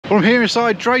Well, I'm here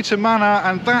inside Drayton Manor,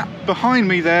 and that behind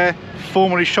me there,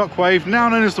 formerly Shockwave, now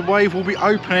known as the Wave, will be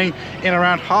opening in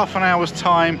around half an hour's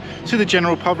time to the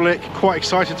general public. Quite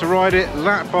excited to ride it.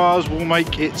 Lap bars will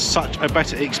make it such a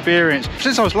better experience.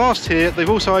 Since I was last here, they've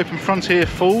also opened Frontier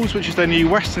Falls, which is their new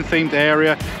Western themed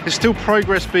area. There's still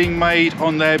progress being made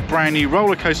on their brand new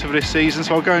roller coaster for this season,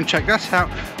 so I'll go and check that out,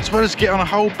 as well as get on a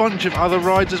whole bunch of other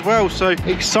rides as well. So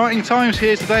exciting times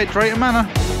here today at Drayton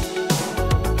Manor.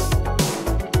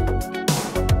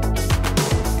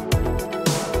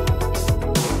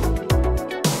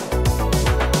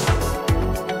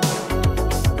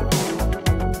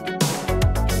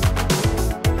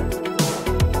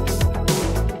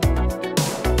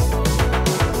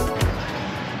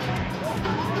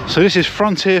 So this is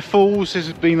Frontier Falls. This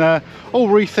has been all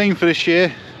rethemed for this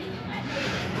year,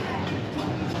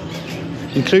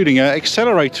 including an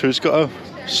accelerator. It's got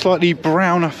a slightly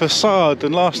browner facade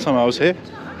than last time I was here.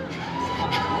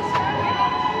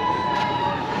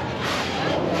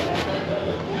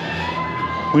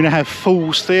 We now have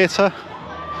Falls Theatre,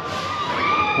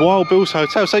 Wild Bill's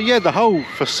Hotel. So yeah, the whole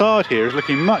facade here is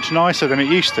looking much nicer than it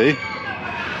used to.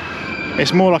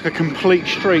 It's more like a complete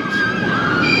street.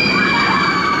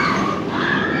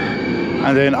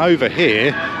 And then over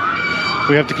here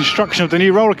we have the construction of the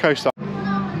new roller coaster,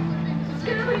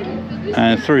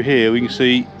 and through here we can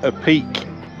see a peek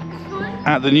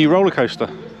at the new roller coaster.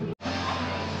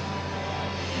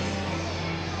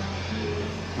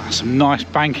 Some nice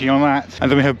banking on that, and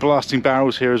then we have blasting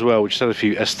barrels here as well, which has a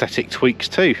few aesthetic tweaks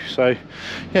too. So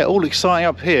yeah, all exciting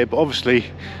up here, but obviously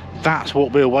that's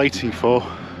what we're waiting for,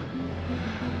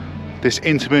 this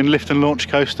Intamin lift and launch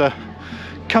coaster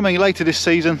coming later this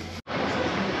season.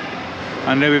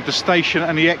 And then we have the station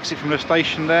and the exit from the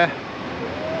station there.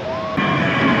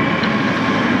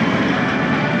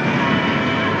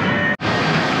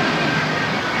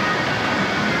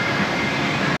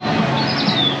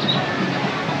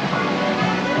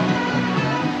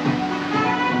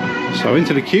 So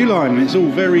into the queue line, it's all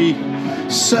very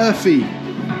surfy.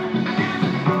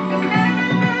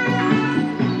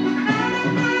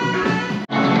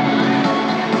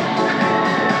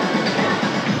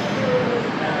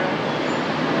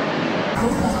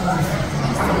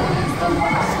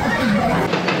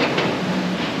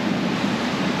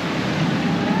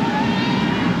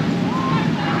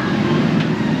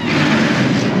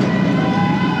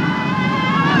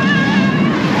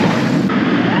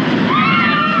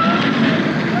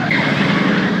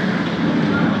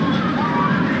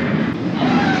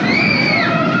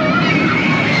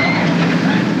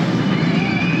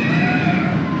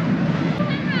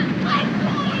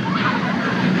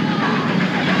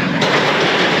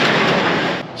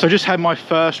 So I just had my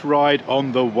first ride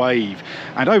on the Wave,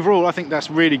 and overall I think that's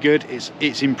really good.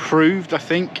 It's improved. I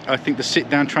think the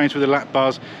sit-down trains with the lap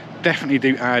bars definitely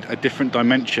do add a different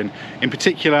dimension. In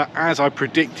particular, as I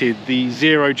predicted, the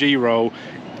 0G roll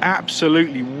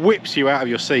absolutely whips you out of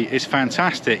your seat. It's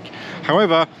fantastic.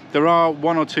 However, there are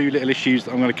one or two little issues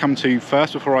that I'm going to come to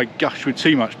first before I gush with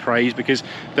too much praise, because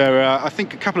there are, I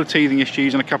think, a couple of teething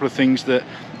issues and a couple of things that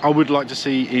I would like to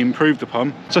see improved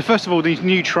upon. So first of all, these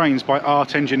new trains by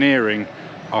Art Engineering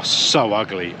are so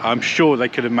ugly. I'm sure they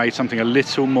could have made something a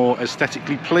little more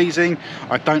aesthetically pleasing.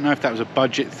 I don't know if that was a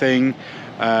budget thing.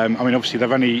 I mean, obviously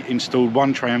they've only installed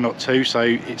one train and not two, so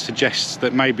it suggests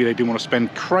that maybe they didn't want to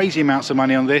spend crazy amounts of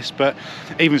money on this, but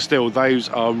even still, those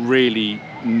are really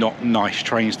not nice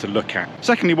trains to look at.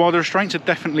 Secondly, while the restraints are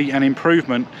definitely an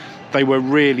improvement, they were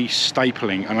really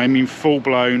stapling, and I mean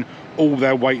full-blown, all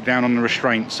their weight down on the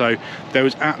restraint, so there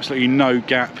was absolutely no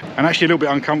gap, and actually a little bit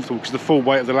uncomfortable because the full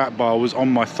weight of the lap bar was on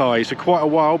my thighs for quite a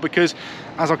while, because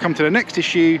as I'll come to the next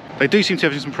issue, they do seem to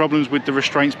have some problems with the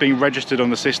restraints being registered on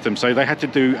the system, so they had to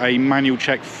do a manual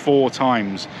check 4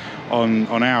 times on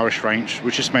our restraints,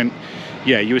 which just meant,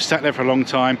 yeah, you were sat there for a long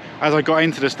time. As I got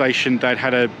into the station, they'd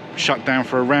had a shut down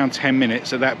for around 10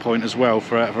 minutes at that point as well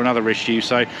for another issue.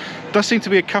 So it does seem to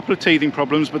be a couple of teething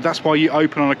problems, but that's why you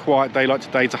open on a quiet day like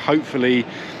today, to hopefully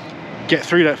get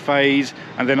through that phase,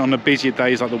 and then on the busier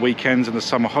days like the weekends and the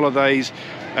summer holidays,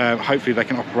 hopefully they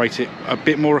can operate it a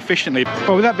bit more efficiently.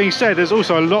 But with that being said, there's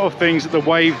also a lot of things that the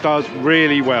Wave does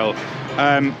really well.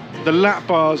 The lap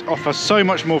bars offer so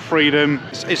much more freedom.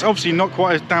 It's obviously not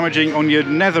quite as damaging on your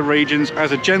nether regions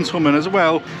as a gentleman as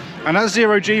well. And that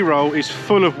 0G roll is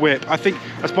full of whip. I think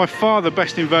that's by far the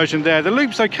best inversion there. The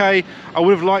loop's okay. I would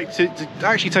have liked to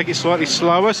actually take it slightly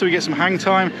slower so we get some hang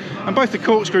time. And both the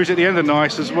corkscrews at the end are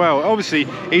nice as well. Obviously,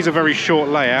 these are very short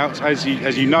layouts. As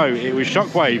you know, it was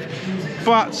Shockwave.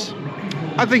 But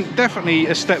I think definitely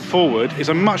a step forward. It's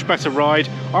a much better ride.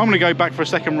 I'm going to go back for a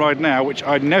second ride now, which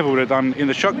I never would have done in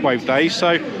the Shockwave days.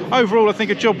 So overall, I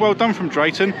think a job well done from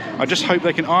Drayton. I just hope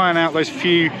they can iron out those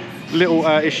few little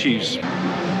issues.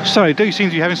 So they do seem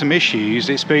to be having some issues.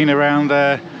 It's been around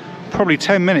probably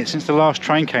 10 minutes since the last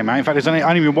train came out. In fact, there's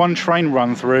only been one train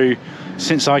run through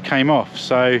since I came off.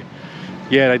 So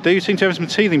yeah, they do seem to have some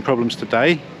teething problems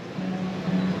today.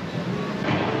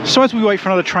 So as we wait for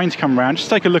another train to come around, just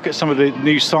take a look at some of the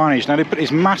new signage. Now they put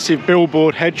this massive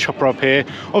billboard head chopper up here,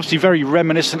 obviously very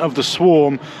reminiscent of the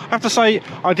Swarm. I have to say,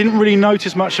 I didn't really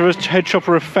notice much of a head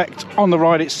chopper effect on the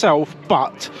ride itself,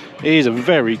 but it is a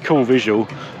very cool visual.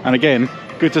 And again,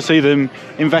 good to see them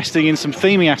investing in some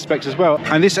theming aspects as well.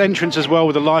 And this entrance as well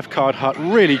with the lifeguard hut,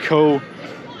 really cool.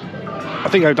 I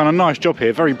think they've done a nice job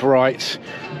here, very bright.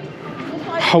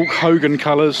 Hulk Hogan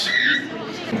colours.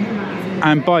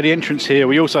 And by the entrance here,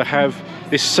 we also have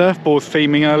this surfboard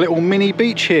theming and a little mini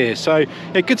beach here. So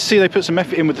yeah, good to see they put some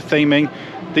effort in with the theming.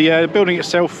 The building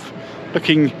itself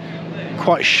looking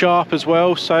quite sharp as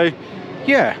well. So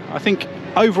yeah, I think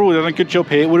overall they've done a good job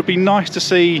here. It would be nice to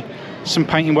see some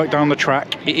painting work done on the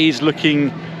track. It is looking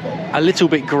a little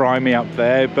bit grimy up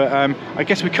there, but I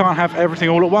guess we can't have everything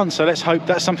all at once. So let's hope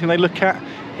that's something they look at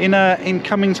in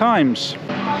coming times.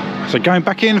 So going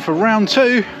back in for round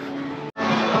 2.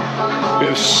 Bit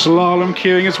of slalom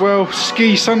queuing as well,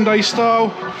 ski Sunday style.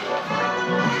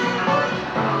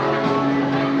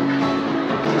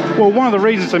 Well, one of the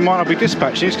reasons they might not be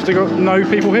dispatching is because they've got no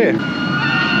people here.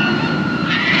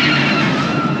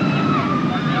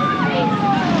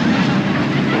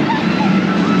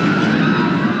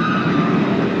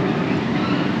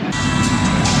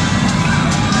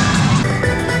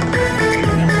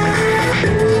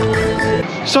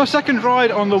 So a second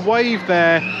ride on the Wave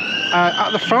there.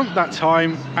 At the front that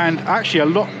time, and actually a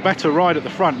lot better ride at the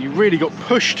front. You really got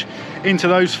pushed into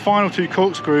those final 2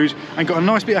 corkscrews and got a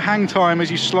nice bit of hang time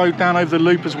as you slowed down over the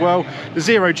loop as well. The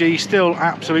 0G still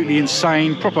absolutely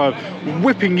insane, proper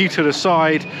whipping you to the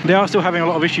side. They are still having a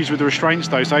lot of issues with the restraints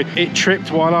though, so it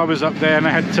tripped while I was up there and I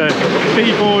had to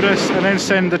deboard us and then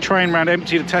send the train round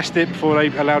empty to test it before they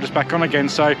allowed us back on again.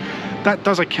 So that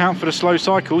does account for the slow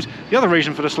cycles. The other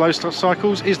reason for the slow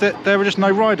cycles is that there were just no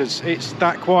riders. It's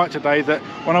that quiet today that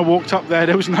when I walked up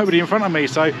there was nobody in front of me,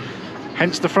 so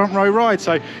hence the front row ride.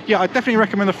 So yeah, I definitely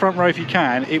recommend the front row if you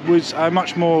can. It was a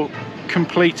much more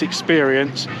complete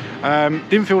experience.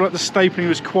 Didn't feel like the stapling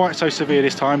was quite so severe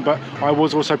this time, but I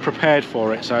was also prepared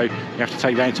for it, so you have to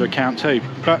take that into account too.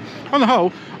 But on the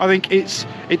whole, I think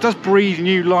it does breathe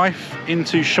new life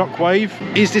into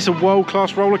Shockwave. Is this a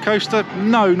world-class roller coaster?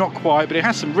 No, not quite, but it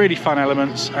has some really fun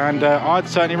elements, and I'd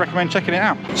certainly recommend checking it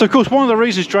out. So of course, one of the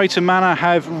reasons Drayton Manor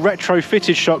have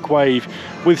retrofitted Shockwave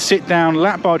with sit-down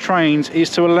lap bar trains is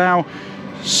to allow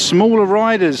smaller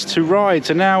riders to ride.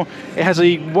 So now it has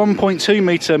a 1.2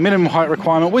 metre minimum height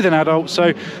requirement with an adult,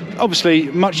 so obviously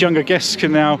much younger guests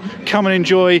can now come and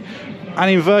enjoy an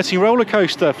inverting roller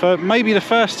coaster for maybe the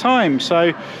first time.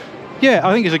 So yeah,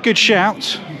 I think it's a good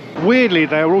shout. Weirdly,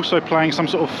 they were also playing some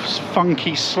sort of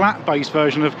funky slap-based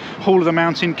version of Hall of the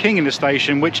Mountain King in the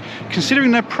station, which,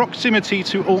 considering their proximity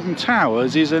to Alton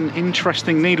Towers, is an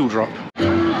interesting needle drop.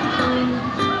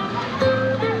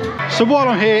 So while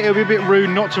I'm here, it'll be a bit rude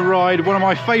not to ride one of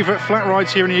my favourite flat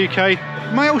rides here in the UK,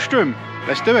 Maelstrom.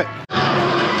 Let's do it.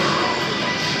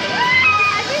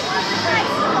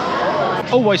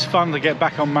 Always fun to get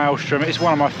back on Maelstrom. It's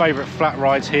one of my favourite flat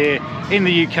rides here in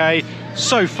the UK.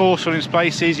 So forceful in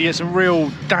spaces, you get some real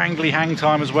dangly hang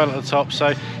time as well at the top.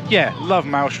 So yeah, love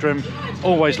Maelstrom.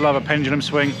 Always love a pendulum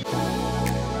swing.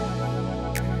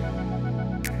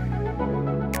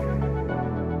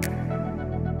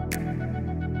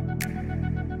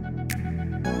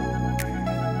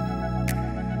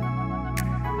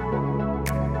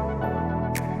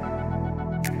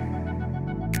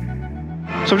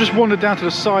 So I've just wandered down to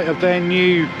the site of their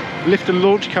new lift and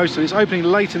launch coaster. It's opening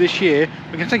later this year.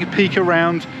 We're going to take a peek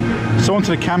around. So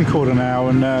onto the camcorder now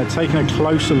and taking a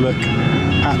closer look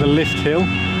at the lift hill.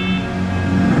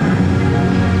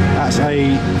 That's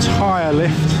a tyre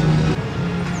lift.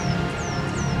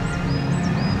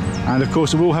 And of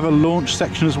course it will have a launch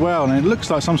section as well, and it looks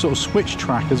like some sort of switch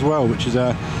track as well, which is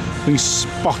being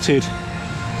spotted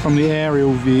from the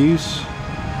aerial views.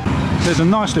 There's a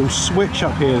nice little switch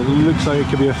up here that looks like it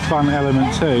could be a fun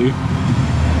element too.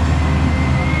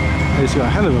 It's got a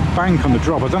hell of a bank on the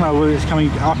drop. I don't know whether it's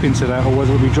coming up into that or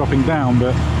whether it'll be dropping down,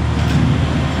 but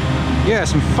yeah,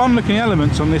 some fun looking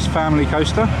elements on this family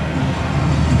coaster.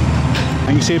 And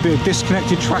you can see a bit of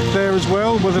disconnected track there as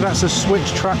well. Whether that's a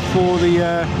switch track for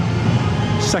the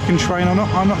second train or not,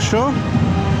 I'm not sure.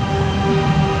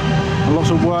 Lots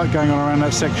of work going on around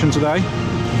that section today.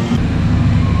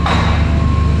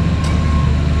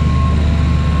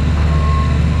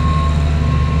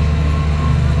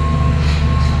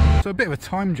 So a bit of a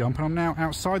time jump, and I'm now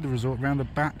outside the resort around the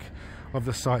back of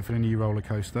the site for the new roller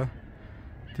coaster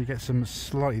to get some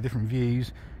slightly different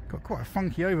views. Got quite a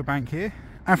funky overbank here,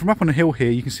 and from up on the hill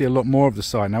here you can see a lot more of the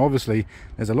site. Now obviously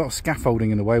there's a lot of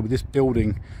scaffolding in the way with this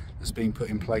building that's being put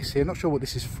in place here. Not sure what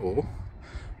this is for.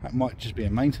 That might just be a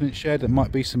maintenance shed. There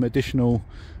might be some additional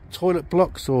toilet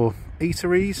blocks or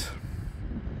eateries.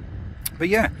 But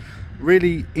yeah,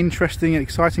 really interesting and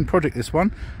exciting project, this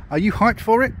one. Are you hyped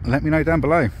for it? Let me know down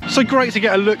below. So great to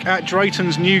get a look at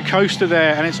Drayton's new coaster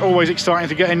there, and it's always exciting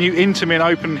to get a new Intamin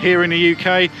open here in the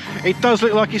UK. It does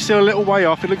look like it's still a little way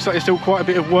off. It looks like there's still quite a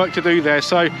bit of work to do there,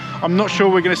 so I'm not sure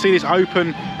we're going to see this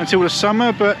open until the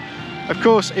summer, but of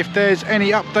course, if there's any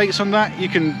updates on that, you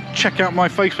can check out my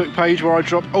Facebook page where I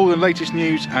drop all the latest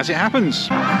news as it happens.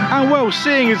 And well,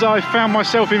 seeing as I found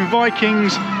myself in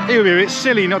Vikings, it would be a bit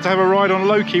silly not to have a ride on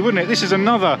Loki, wouldn't it? This is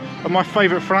another of my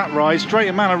favourite flat rides.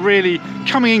 Drayton Manor really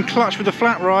coming in clutch with the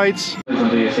flat rides.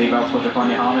 Undo your seatbelts, put on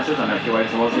your harnesses and make your way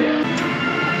towards the end.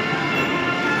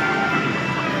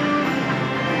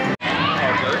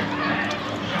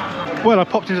 Well, I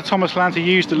popped into Thomas Land to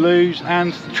use the loos,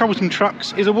 and Troublesome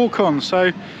Trucks is a walk-on,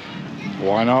 so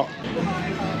why not?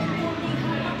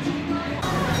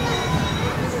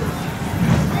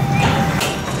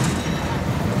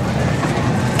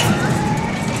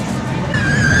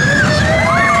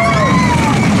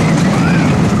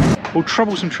 Well,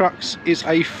 Troublesome Trucks is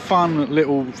a fun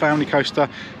little family coaster.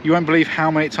 You won't believe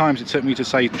how many times it took me to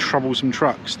say Troublesome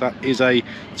Trucks. That is a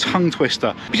tongue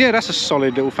twister. But yeah, that's a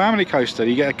solid little family coaster.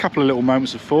 You get a couple of little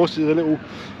moments of force. There's a little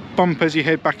bump as you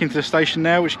head back into the station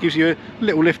there, which gives you a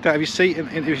little lift out of your seat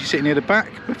if you're sitting near the back.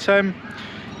 But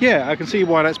yeah, I can see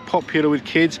why that's popular with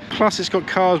kids. Plus it's got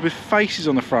cars with faces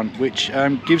on the front, which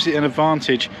gives it an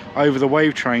advantage over the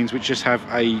wave trains, which just have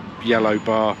a yellow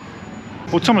bar.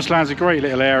 Well, Thomas Land's a great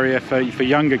little area for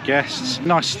younger guests.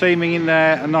 Nice theming in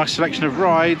there, a nice selection of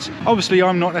rides. Obviously,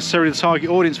 I'm not necessarily the target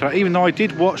audience for that, even though I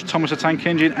did watch Thomas the Tank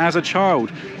Engine as a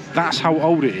child. That's how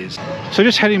old it is. So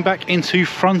just heading back into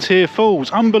Frontier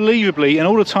Falls. Unbelievably, in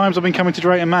all the times I've been coming to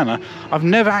Drayton Manor, I've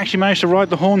never actually managed to ride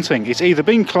the Haunting. It's either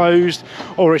been closed,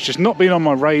 or it's just not been on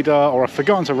my radar, or I've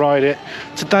forgotten to ride it.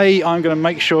 Today, I'm going to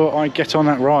make sure I get on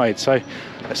that ride. So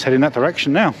let's head in that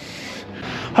direction now.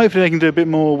 Hopefully they can do a bit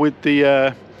more with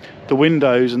the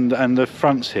windows and the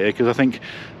fronts here, because I think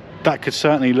that could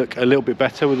certainly look a little bit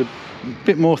better with a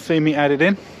bit more theming added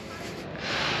in.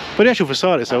 But the actual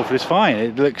facade itself is fine.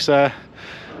 It looks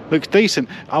decent.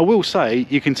 I will say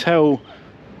you can tell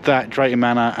that Drayton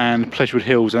Manor and Pleasurewood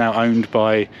Hills are now owned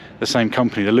by the same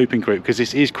company, the Looping Group, because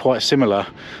this is quite similar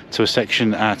to a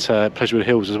section at Pleasurewood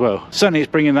Hills as well. Certainly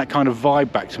it's bringing that kind of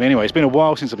vibe back to me. Anyway, it's been a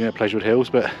while since I've been at Pleasurewood Hills,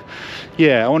 but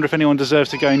yeah, I wonder if anyone deserves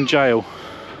to go in jail.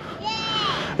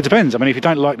 It depends. I mean, if you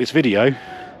don't like this video,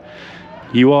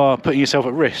 you are putting yourself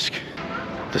at risk.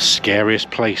 The scariest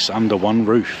place under one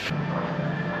roof.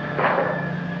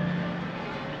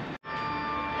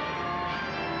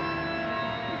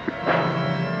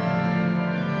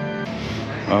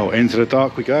 Oh, into the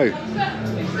dark we go.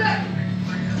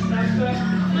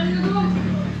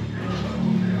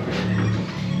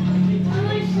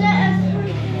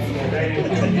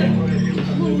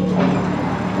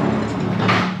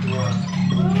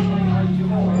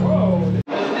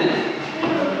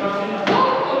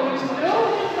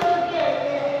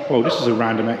 Well, this is a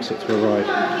random exit to a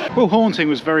ride. Well, Haunting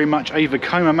was very much a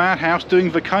Vekoma Madhouse doing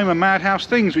Vekoma Madhouse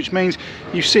things, which means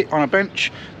you sit on a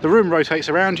bench, the room rotates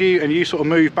around you, and you sort of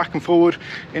move back and forward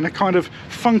in a kind of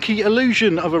funky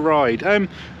illusion of a ride.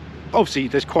 Obviously,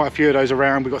 there's quite a few of those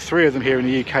around. We've got 3 of them here in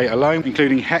the UK alone,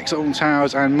 including Hex at Alton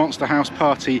Towers and Monster House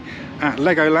Party at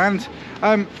Legoland.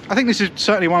 I think this is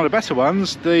certainly one of the better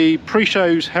ones. The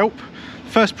pre-shows help.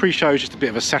 First pre-show is just a bit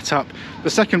of a setup. The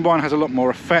second one has a lot more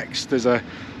effects. There's a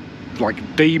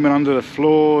like demon under the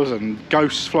floors and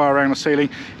ghosts fly around the ceiling.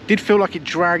 It did feel like it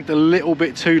dragged a little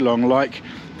bit too long, like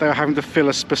they were having to fill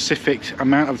a specific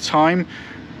amount of time,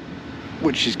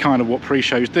 which is kind of what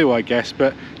pre-shows do, I guess.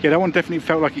 But yeah, that one definitely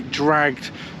felt like it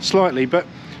dragged slightly. But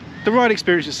the ride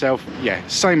experience itself, yeah,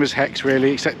 same as Hex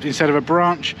really, except instead of a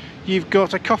branch, you've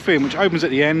got a coffin which opens at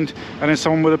the end, and then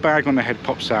someone with a bag on their head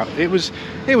pops out. It was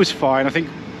fine. I think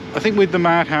with the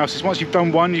Madhouses, once you've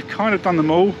done one, you've kind of done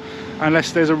them all,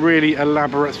 unless there's a really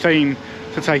elaborate theme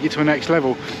to take it to a next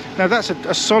level. Now that's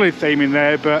a solid theme in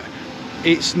there, but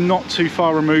it's not too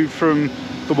far removed from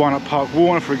the one at Park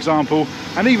Warner, for example,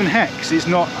 and even Hex is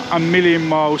not a million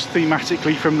miles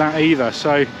thematically from that either.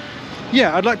 So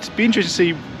yeah, I'd like to be interested to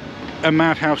see a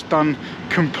madhouse done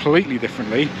completely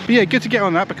differently. But yeah, good to get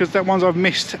on that, because that one's I've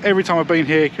missed every time I've been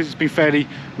here because it's been fairly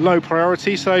low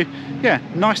priority. So yeah,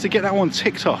 nice to get that one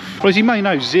ticked off. Well, as you may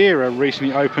know, Zera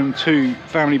recently opened 2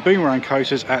 family boomerang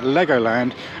coasters at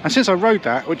Legoland, and since I rode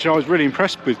that, which I was really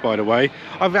impressed with by the way,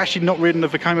 I've actually not ridden the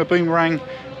Vekoma boomerang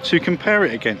to compare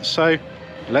it against. So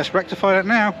let's rectify that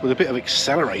now with a bit of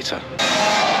accelerator.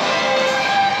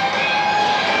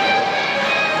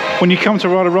 When you come to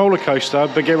ride a roller coaster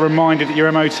but get reminded that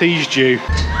your MOT's due.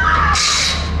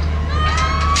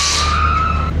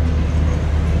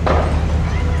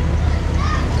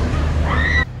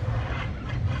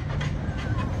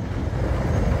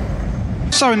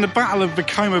 So in the battle of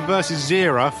Vekoma versus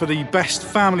Zera for the best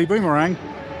family boomerang,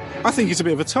 I think it's a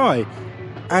bit of a tie.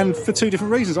 And for 2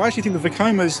 different reasons. I actually think the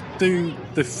Vekomas do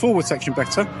the forward section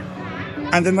better,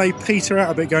 and then they peter out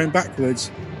a bit going backwards.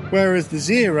 Whereas the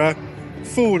Zera,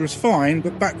 forward was fine,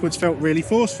 but backwards felt really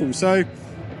forceful. So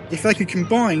if they could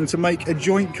combine to make a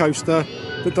joint coaster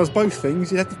that does both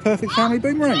things, you have the perfect family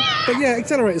boomerang. But yeah,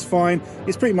 accelerator's fine.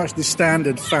 It's pretty much the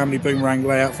standard family boomerang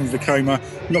layout from Vekoma.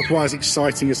 Not quite as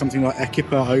exciting as something like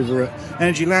Ekipa over at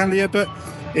Energylandia, but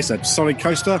it's a solid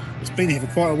coaster. It's been here for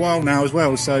quite a while now as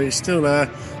well, so it's still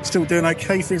doing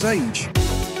okay for its age.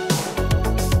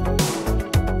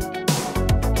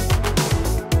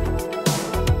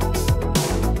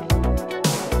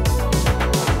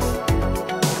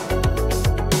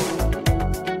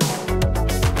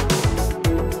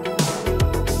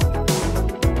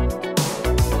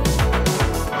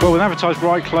 Well, with advertised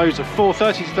ride closed at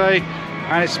 4:30 today,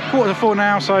 and it's 3:45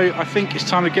 now, so I think it's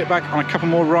time to get back on a couple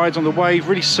more rides on the Wave,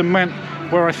 really cement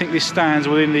where I think this stands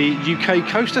within the UK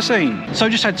coaster scene. So I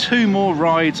just had 2 more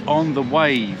rides on the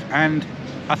Wave, and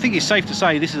I think it's safe to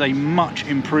say this is a much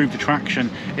improved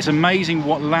attraction. It's amazing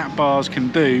what lap bars can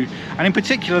do, and in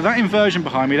particular that inversion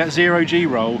behind me, that 0G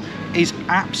roll, is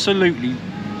absolutely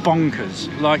bonkers.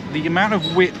 Like, the amount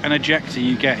of whip and ejector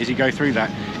you get as you go through that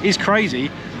is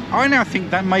crazy. I now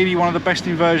think that may be one of the best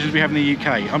inversions we have in the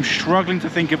UK. I'm struggling to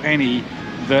think of any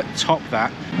that top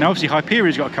that. Now obviously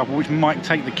Hyperia's got a couple which might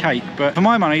take the cake, but for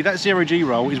my money that 0G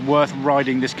roll is worth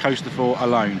riding this coaster for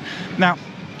alone. Now,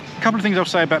 a couple of things I'll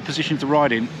say about position to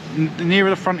ride in. The nearer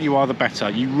the front you are, the better.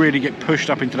 You really get pushed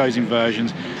up into those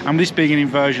inversions, and this being an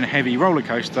inversion heavy roller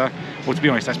coaster, well, to be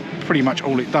honest, that's pretty much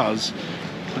all it does,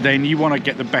 then you want to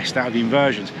get the best out of the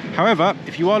inversions. However,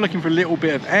 if you are looking for a little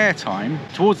bit of air time,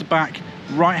 towards the back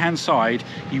right hand side,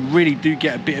 you really do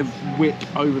get a bit of whip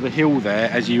over the hill there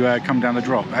as you come down the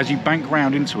drop. As you bank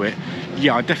round into it,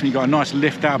 yeah, I definitely got a nice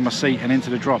lift out of my seat and into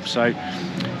the drop. So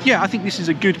yeah, I think this is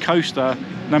a good coaster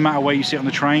no matter where you sit on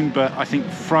the train, but I think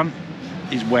front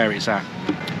is where it's at.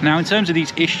 Now in terms of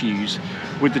these issues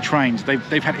with the trains,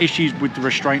 they've had issues with the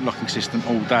restraint locking system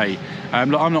all day.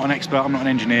 Look, I'm not an expert, I'm not an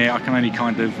engineer, I can only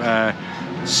kind of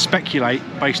speculate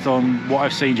based on what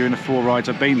I've seen during the 4 rides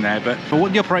I've been there, but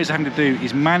what the operators are having to do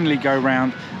is manually go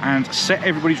around and set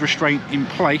everybody's restraint in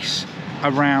place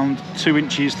around 2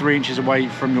 inches, 3 inches away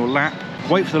from your lap,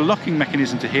 wait for the locking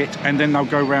mechanism to hit, and then they'll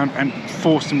go around and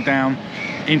force them down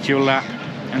into your lap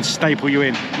and staple you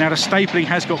in. Now the stapling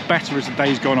has got better as the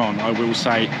day's gone on, I will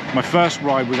say. My first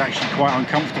ride was actually quite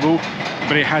uncomfortable,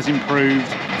 but it has improved.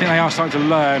 I think they are starting to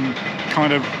learn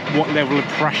kind of what level of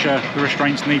pressure the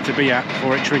restraints need to be at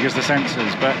before it triggers the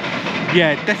sensors. But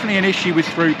yeah, definitely an issue with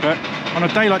throughput. On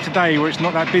a day like today where it's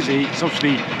not that busy, it's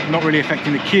obviously not really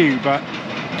affecting the queue, but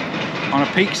on a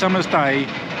peak summer's day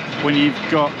when you've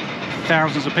got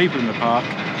thousands of people in the park,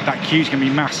 that queue's going to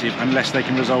be massive unless they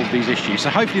can resolve these issues. So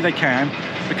hopefully they can,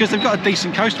 because they've got a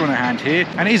decent coaster on their hand here,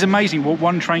 and it is amazing what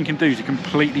one train can do to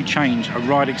completely change a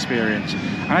ride experience.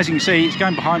 And as you can see, it's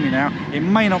going behind me now. It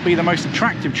may not be the most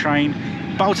attractive train,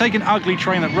 but I'll take an ugly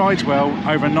train that rides well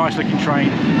over a nice looking train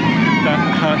that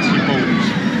hurts your balls.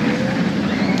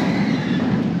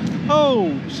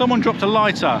 Oh, someone dropped a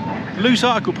lighter. Loose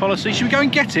article policy, should we go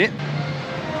and get it?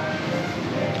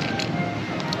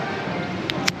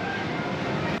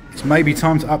 It's maybe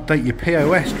time to update your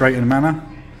POS, Drayton Manor.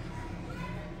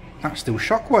 That's still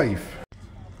Shockwave.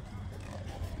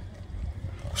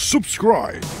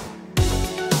 Subscribe.